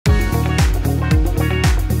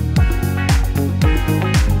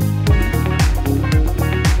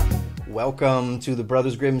Welcome to the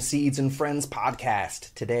Brothers Grimm Seeds and Friends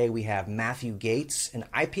podcast. Today we have Matthew Gates, an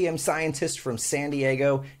IPM scientist from San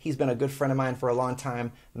Diego. He's been a good friend of mine for a long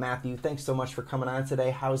time. Matthew, thanks so much for coming on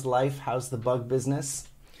today. How's life? How's the bug business?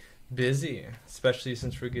 Busy, especially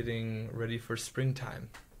since we're getting ready for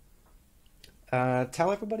springtime.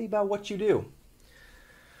 Tell everybody about what you do.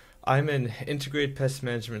 I'm an integrated pest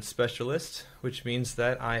management specialist, which means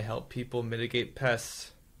that I help people mitigate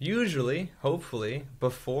pests. Usually, hopefully,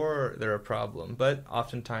 before they're a problem, but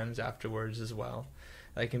oftentimes afterwards as well.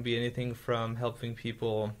 That can be anything from helping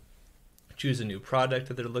people choose a new product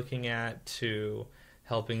that they're looking at to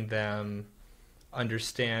helping them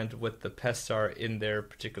understand what the pests are in their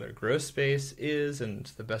particular grow space is and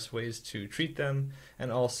the best ways to treat them,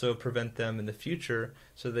 and also prevent them in the future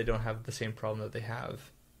so they don't have the same problem that they have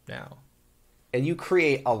now. And you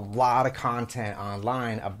create a lot of content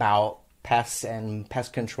online about pests and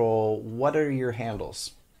pest control. What are your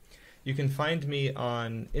handles? You can find me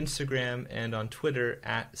on Instagram and on Twitter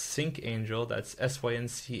at SyncAngel. That's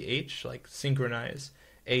SYNCH, like synchronize,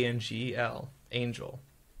 ANGEL, angel.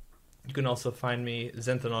 You can also find me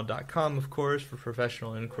zenthanol.com, of course, for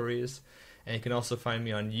professional inquiries. And you can also find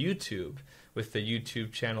me on YouTube with the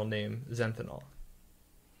YouTube channel name Zenthanol.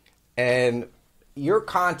 And your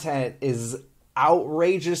content is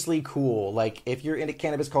outrageously cool. Like, if you're into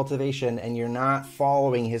cannabis cultivation and you're not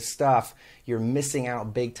following his stuff, you're missing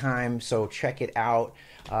out big time. So check it out.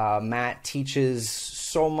 Matt teaches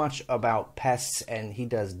so much about pests and he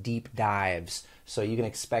does deep dives. So you can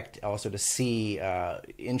expect also to see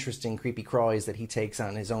interesting creepy crawlies that he takes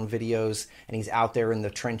on his own videos. And he's out there in the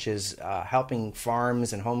trenches helping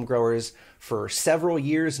farms and home growers for several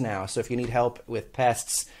years now. So if you need help with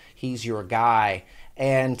pests, he's your guy.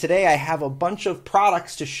 And today I have a bunch of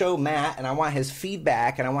products to show Matt, and I want his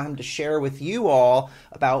feedback, and I want him to share with you all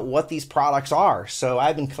about what these products are. So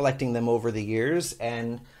I've been collecting them over the years,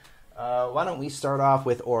 and why don't we start off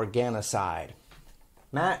with Organicide.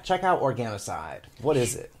 Matt, check out Organicide. What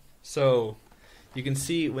is it? So you can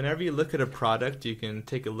see whenever you look at a product, you can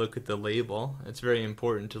take a look at the label. It's very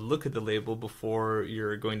important to look at the label before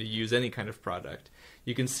you're going to use any kind of product.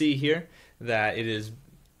 You can see here that it is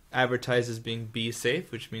advertised as being bee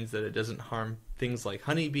safe, which means that it doesn't harm things like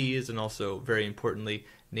honeybees, and also, very importantly,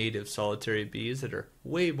 native solitary bees that are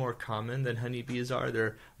way more common than honeybees are.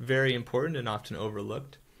 They're very important and often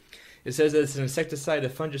overlooked. It says that it's an insecticide, a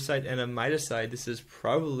fungicide, and a miticide. This is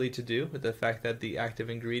probably to do with the fact that the active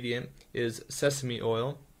ingredient is sesame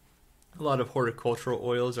oil. A lot of horticultural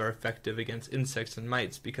oils are effective against insects and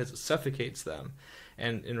mites because it suffocates them.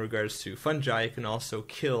 And in regards to fungi, it can also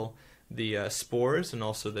kill the spores and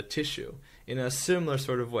also the tissue in a similar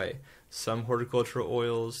sort of way. Some horticultural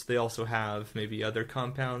oils, they also have maybe other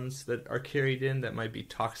compounds that are carried in that might be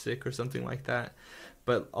toxic or something like that.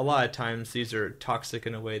 But a lot of times these are toxic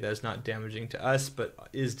in a way that is not damaging to us, but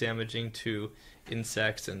is damaging to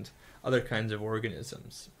insects and other kinds of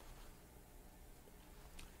organisms.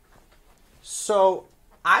 So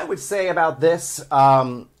I would say about this,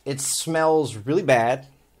 it smells really bad,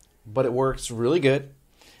 but it works really good.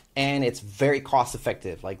 And it's very cost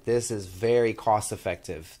effective. Like, this is very cost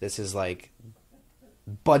effective. This is like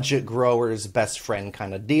budget grower's best friend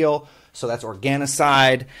kind of deal. So that's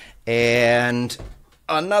Organicide. And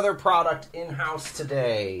another product in-house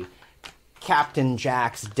today, Captain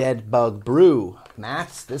Jack's Dead Bug Brew.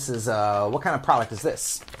 Matt, this is, what kind of product is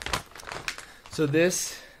this? So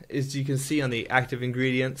this is, you can see on the active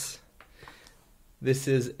ingredients, this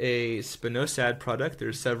is a spinosad product.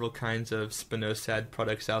 There's several kinds of spinosad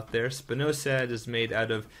products out there. Spinosad is made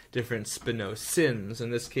out of different spinosins.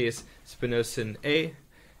 In this case, spinosin A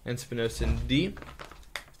and spinosin D.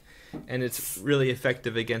 And it's really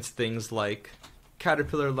effective against things like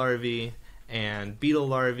caterpillar larvae and beetle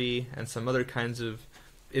larvae and some other kinds of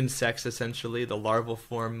insects, essentially, the larval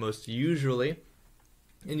form most usually.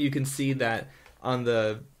 And you can see that on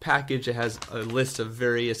the package, it has a list of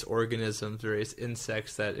various organisms, various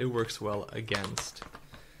insects that it works well against.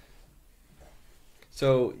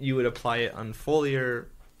 So you would apply it on foliar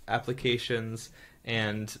applications,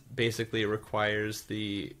 and basically it requires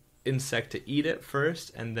the insect to eat it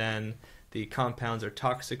first, and then the compounds are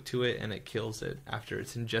toxic to it, and it kills it after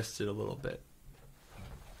it's ingested a little bit.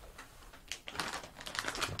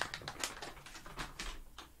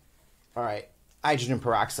 All right, hydrogen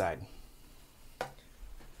peroxide.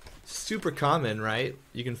 Super common, right?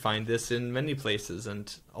 You can find this in many places,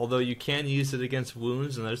 and although you can use it against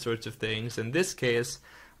wounds and other sorts of things, in this case,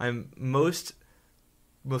 I'm most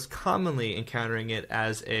commonly encountering it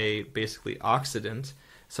as a basically oxidant.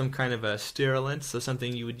 some kind of a sterilant, so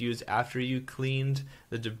something you would use after you cleaned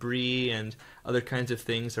the debris and other kinds of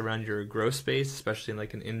things around your grow space, especially in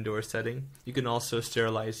like an indoor setting. You can also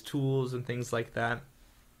sterilize tools and things like that.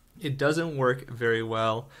 It doesn't work very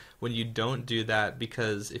well when you don't do that,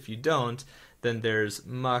 because if you don't, then there's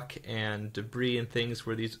muck and debris and things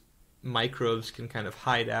where these microbes can kind of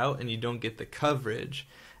hide out and you don't get the coverage.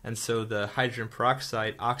 And so the hydrogen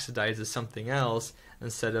peroxide oxidizes something else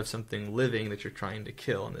instead of something living that you're trying to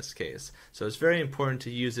kill in this case. So it's very important to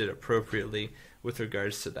use it appropriately with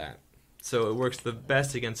regards to that. So it works the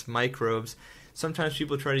best against microbes. Sometimes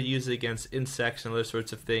people try to use it against insects and other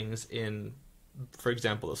sorts of things in, for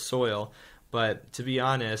example, the soil. But to be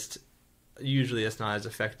honest, usually it's not as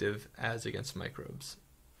effective as against microbes.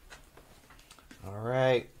 All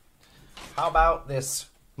right. How about this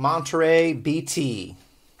Monterey BT?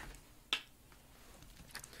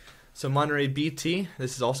 So Monterey BT,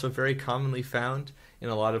 this is also very commonly found in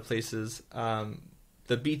a lot of places.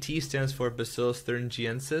 The BT stands for Bacillus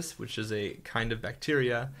thuringiensis, which is a kind of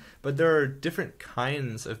bacteria, but there are different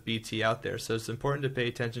kinds of BT out there, so it's important to pay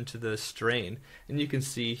attention to the strain. And you can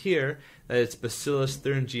see here that it's Bacillus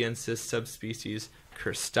thuringiensis subspecies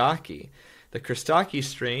Kerstaki. The Kerstaki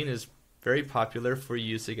strain is very popular for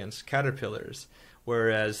use against caterpillars,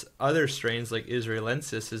 whereas other strains like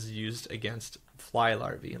Israelensis is used against fly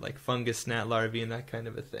larvae, like fungus gnat larvae and that kind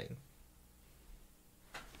of a thing.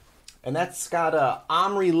 And that's got a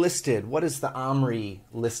OMRI listed. What does the OMRI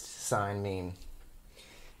list sign mean?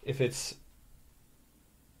 If it's...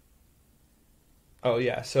 Oh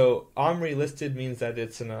yeah, so OMRI listed means that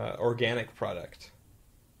it's an organic product.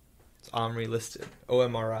 It's OMRI listed,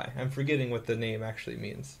 OMRI. I'm forgetting what the name actually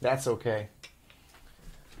means. That's okay.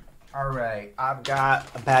 All right, I've got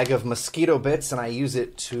a bag of mosquito bits, and I use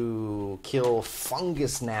it to kill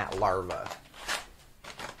fungus gnat larvae.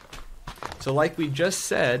 So like we just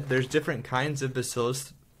said, there's different kinds of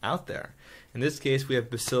bacillus out there. In this case, we have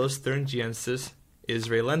Bacillus thuringiensis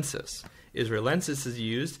israelensis. Israelensis is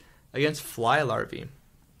used against fly larvae.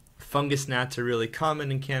 Fungus gnats are really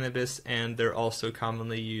common in cannabis, and they're also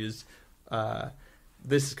commonly used,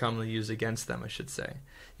 this is commonly used against them, I should say.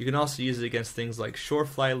 You can also use it against things like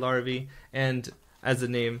shorefly larvae, and as the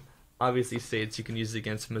name obviously states, you can use it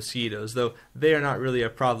against mosquitoes, though they are not really a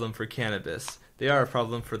problem for cannabis. They are a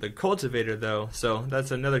problem for the cultivator, though, so that's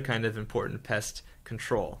another kind of important pest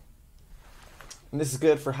control. And this is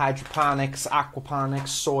good for hydroponics, aquaponics,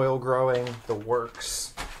 soil growing, the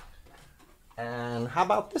works. And how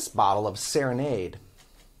about this bottle of Serenade?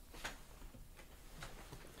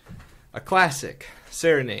 A classic,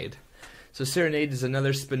 Serenade. So Serenade is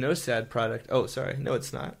another spinosad product. Oh, sorry, no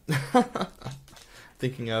it's not.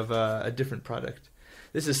 Thinking of a different product.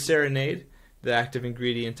 This is Serenade. The active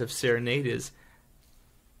ingredient of Serenade is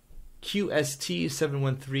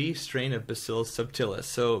QST713 strain of Bacillus subtilis.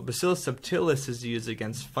 So Bacillus subtilis is used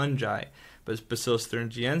against fungi, but Bacillus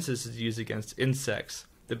thuringiensis is used against insects.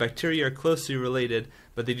 The bacteria are closely related,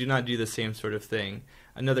 but they do not do the same sort of thing.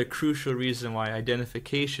 Another crucial reason why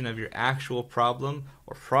identification of your actual problem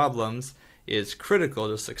or problems is critical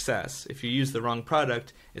to success. If you use the wrong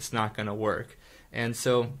product, it's not going to work. And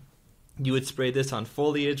so you would spray this on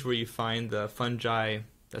foliage where you find the fungi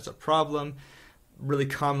that's a problem. Really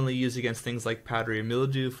commonly used against things like powdery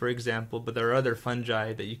mildew, for example, but there are other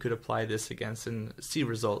fungi that you could apply this against and see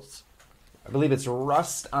results. I believe it's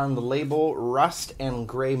rust on the label, rust and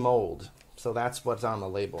gray mold. So that's what's on the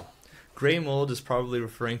label. Gray mold is probably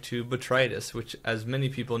referring to botrytis, which, as many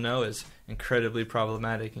people know, is incredibly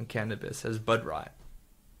problematic in cannabis as bud rot.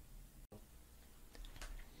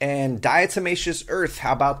 And diatomaceous earth,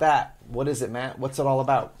 how about that? What is it, Matt? What's it all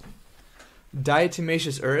about?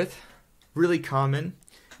 Diatomaceous earth, really common.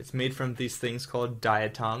 It's made from these things called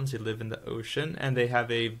diatoms. They live in the ocean, and they have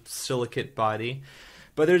a silicate body.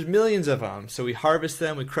 But there's millions of them, so we harvest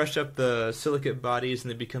them, we crush up the silicate bodies,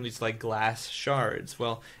 and they become these like glass shards.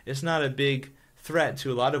 Well, it's not a big threat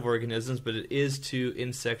to a lot of organisms, but it is to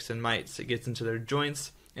insects and mites. It gets into their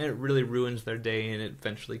joints, and it really ruins their day, and it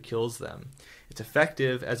eventually kills them. It's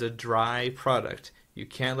effective as a dry product. You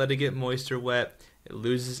can't let it get moist or wet. It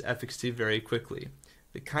loses efficacy very quickly.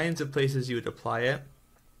 The kinds of places you would apply it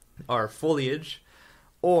are foliage,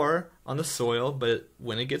 or on the soil, but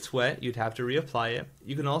when it gets wet, you'd have to reapply it.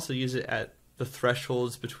 You can also use it at the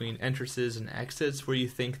thresholds between entrances and exits where you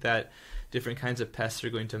think that different kinds of pests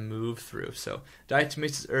are going to move through. So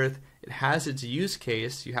diatomaceous earth, it has its use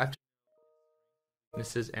case. You have to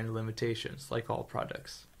weaknesses and limitations, like all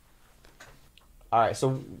products. All right,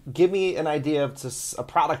 so give me an idea of a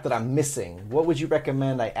product that I'm missing. What would you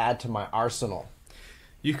recommend I add to my arsenal?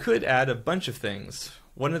 You could add a bunch of things.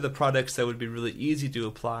 one of the products that would be really easy to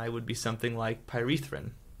apply would be something like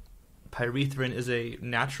pyrethrin. Pyrethrin is a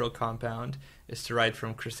natural compound. It's derived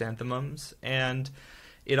from chrysanthemums, and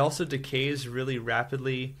it also decays really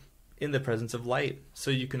rapidly in the presence of light.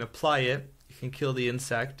 So you can apply it, you can kill the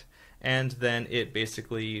insect, and then it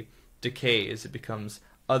basically decays. It becomes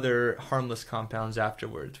other harmless compounds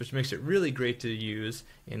afterwards, which makes it really great to use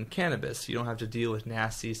in cannabis. You don't have to deal with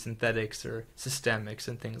nasty synthetics or systemics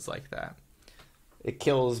and things like that. It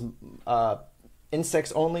kills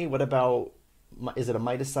insects only. What about, is it a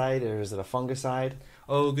miticide or is it a fungicide?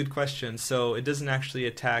 Oh, good question. So it doesn't actually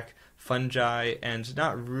attack fungi and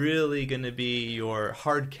not really going to be your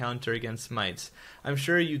hard counter against mites. I'm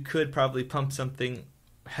sure you could probably pump something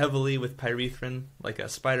heavily with pyrethrin, like a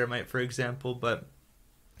spider mite, for example, but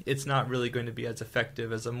it's not really going to be as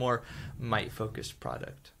effective as a more mite-focused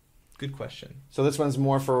product. Good question. So this one's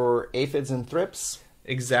more for aphids and thrips?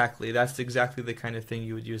 Exactly. That's exactly the kind of thing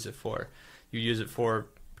you would use it for. You use it for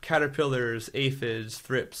caterpillars, aphids,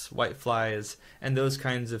 thrips, whiteflies, and those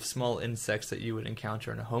kinds of small insects that you would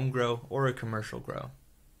encounter in a home grow or a commercial grow.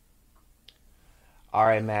 All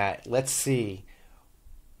right, Matt, let's see.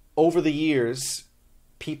 Over the years,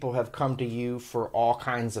 people have come to you for all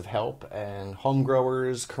kinds of help, and home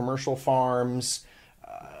growers, commercial farms,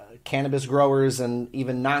 cannabis growers, and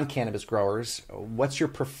even non-cannabis growers. What's your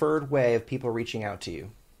preferred way of people reaching out to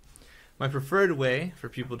you? My preferred way for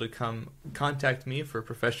people to come contact me for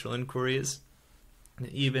professional inquiries and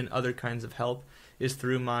even other kinds of help is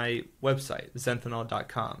through my website,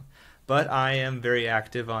 zenthanol.com. But I am very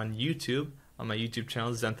active on YouTube, on my YouTube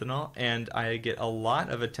channel, Zenthanol, and I get a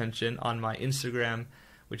lot of attention on my Instagram,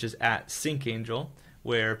 which is at SyncAngel,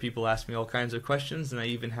 where people ask me all kinds of questions, and I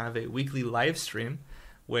even have a weekly live stream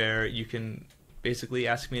where you can basically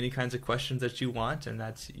ask me any kinds of questions that you want, and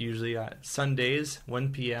that's usually Sundays,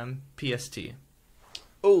 1 p.m. PST.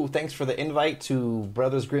 Oh, thanks for the invite to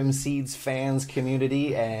Brothers Grimm Seeds fans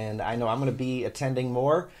community, and I know I'm going to be attending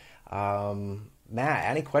more. Matt,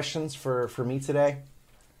 any questions for me today?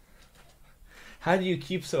 How do you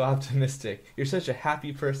keep so optimistic? You're such a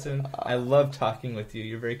happy person. I love talking with you.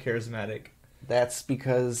 You're very charismatic. That's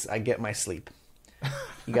because I get my sleep.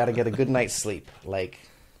 You got to get a good night's sleep. Like,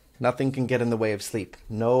 nothing can get in the way of sleep.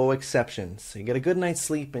 No exceptions. You get a good night's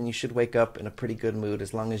sleep and you should wake up in a pretty good mood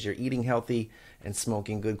as long as you're eating healthy and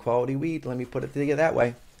smoking good quality weed. Let me put it to you that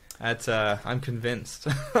way. That's I'm convinced.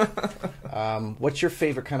 What's your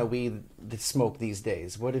favorite kind of weed to smoke these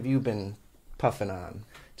days? What have you been puffing on?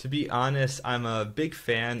 To be honest, I'm a big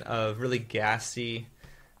fan of really gassy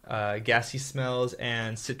smells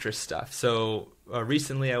and citrus stuff. So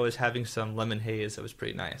recently I was having some lemon haze that was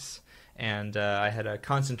pretty nice. And I had a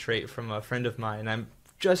concentrate from a friend of mine. I'm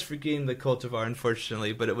just forgetting the cultivar,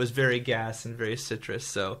 unfortunately, but it was very gas and very citrus,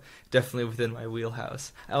 so definitely within my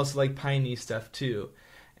wheelhouse. I also like piney stuff too,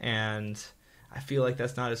 and I feel like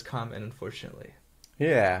that's not as common, unfortunately.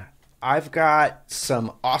 Yeah. I've got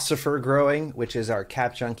some ossifer growing, which is our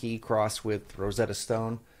Cap Junkie cross with Rosetta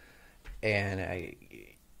Stone, and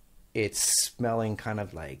it's smelling kind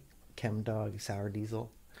of like Chem Dog Sour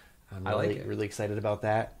Diesel. I'm really excited about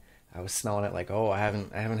that. I was smelling it like, oh, I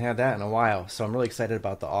haven't had that in a while, so I'm really excited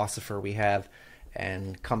about the ossifer we have,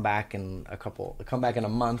 and come back in a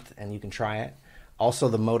month, and you can try it. Also,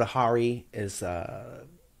 the Motahari is a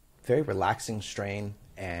very relaxing strain,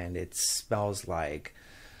 and it smells like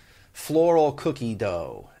floral cookie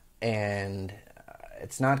dough, and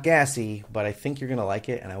it's not gassy, but I think you're gonna like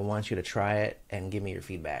it, and I want you to try it and give me your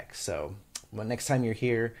feedback. So next time you're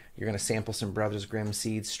here, you're gonna sample some Brothers Grimm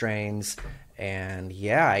Seeds strains, and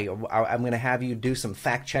yeah, I'm gonna have you do some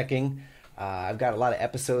fact checking. I've got a lot of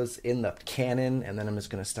episodes in the canon, and then I'm just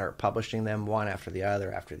gonna start publishing them one after the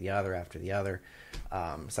other, after the other, after the other.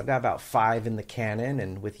 So I've got about 5 in the canon,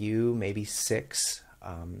 and with you maybe 6.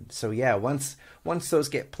 So yeah, once those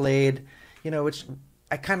get played, which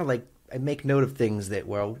I kind of like, I make note of things that,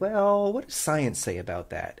 well, what does science say about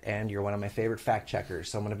that? And you're one of my favorite fact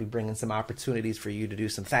checkers, so I'm going to be bringing some opportunities for you to do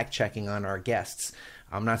some fact checking on our guests.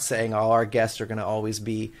 I'm not saying all our guests are going to always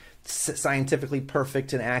be scientifically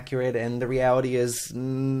perfect and accurate, and the reality is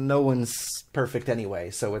no one's perfect anyway.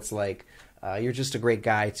 So it's like, you're just a great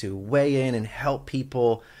guy to weigh in and help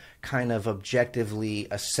people kind of objectively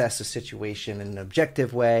assess a situation in an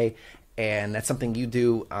objective way, and that's something you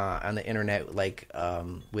do on the internet, like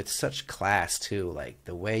with such class too, like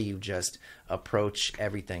the way you just approach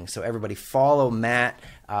everything. So everybody follow Matt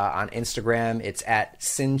on Instagram. It's at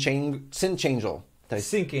SyncAngel. SyncAngel.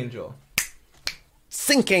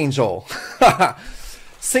 SyncAngel.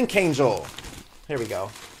 SyncAngel. Here we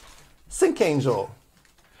go. SyncAngel.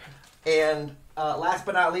 And Last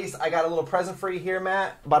but not least, I got a little present for you here,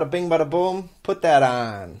 Matt. Bada bing, bada boom. Put that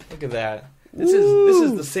on. Look at that. This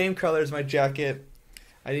is the same color as my jacket.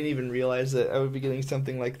 I didn't even realize that I would be getting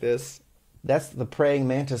something like this. That's the praying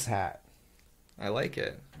mantis hat. I like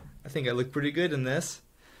it. I think I look pretty good in this.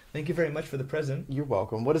 Thank you very much for the present. You're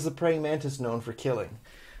welcome. What is the praying mantis known for killing?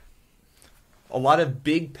 A lot of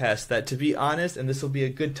big pests that, to be honest, and this will be a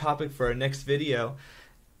good topic for our next video,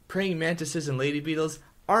 praying mantises and lady beetles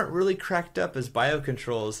aren't really cracked up as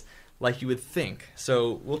biocontrols like you would think.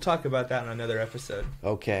 So we'll talk about that in another episode.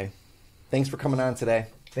 Okay. Thanks for coming on today.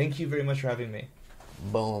 Thank you very much for having me.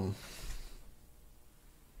 Boom.